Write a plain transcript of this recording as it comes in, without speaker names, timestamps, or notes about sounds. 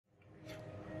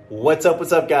What's up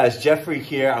guys? Geofrey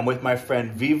here. I'm with my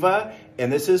friend Viva,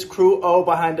 and this is Crew O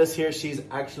behind us here. She's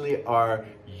actually our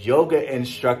yoga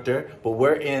instructor, but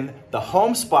we're in the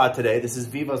home spa today. This is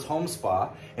Viva's home spa,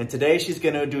 and today she's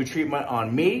gonna do treatment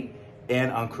on me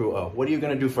and on Crew O. What are you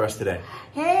gonna do for us today?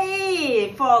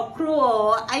 Hey, for Crew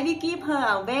O, I will give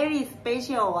her a very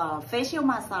special facial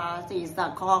massage. It's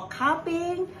called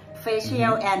cupping,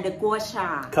 facial, and the gua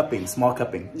sha. Cupping, small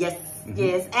cupping. Yes,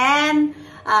 yes, and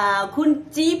Kun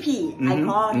GP, I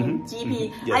call him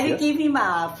GP. Yes, I will give him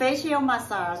a facial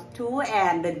massage too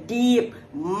and a deep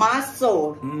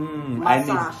muscle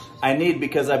massage. I need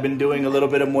because I've been doing a little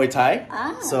bit of Muay Thai,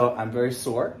 so I'm very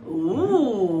sore.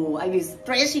 Ooh, I will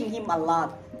stretching him a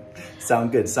lot.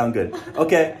 Sound good, sound good.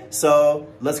 Okay, so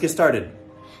let's get started.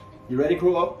 You ready,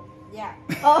 Crew O? Yeah.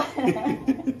 Oh.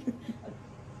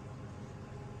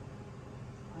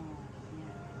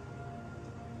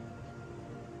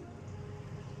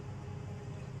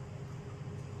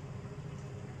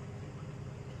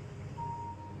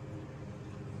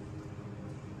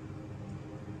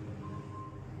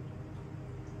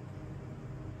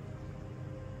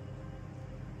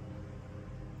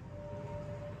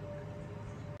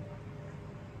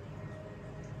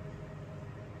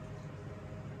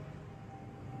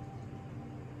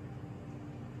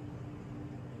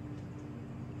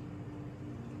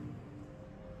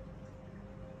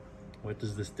 What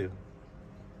does this do?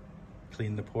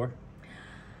 Clean the pore?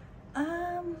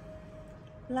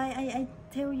 Like I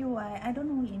tell you, I don't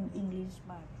know in English,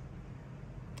 but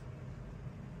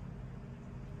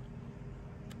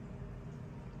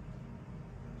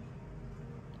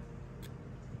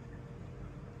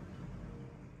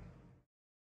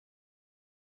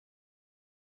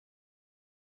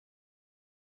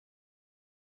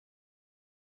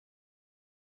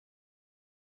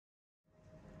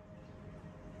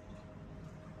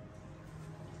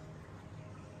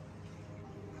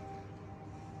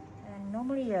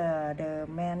normally the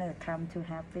men come to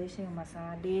have facial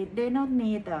massage. They don't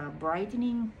need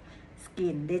brightening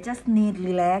skin. They just need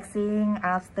relaxing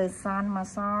after sun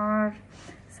massage,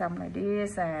 something like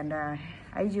this. And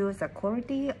I use a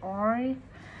quality oil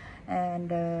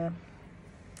and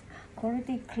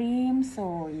quality cream,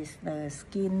 so is the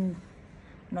skin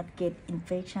not get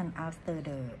infection after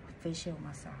the facial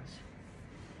massage.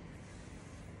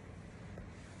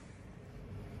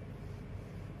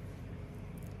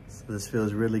 So this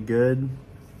feels really good.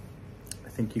 I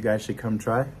think you guys should come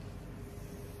try.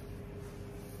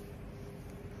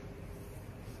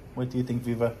 What do you think,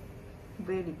 Viva?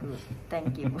 Very good,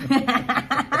 thank you.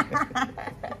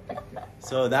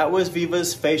 So that was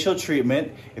Viva's facial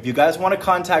treatment. If you guys want to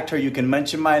contact her, you can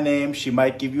mention my name. She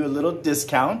might give you a little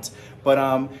discount.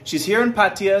 But she's here in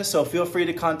Pattaya, so feel free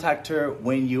to contact her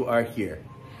when you are here.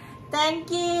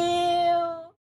 Thank you.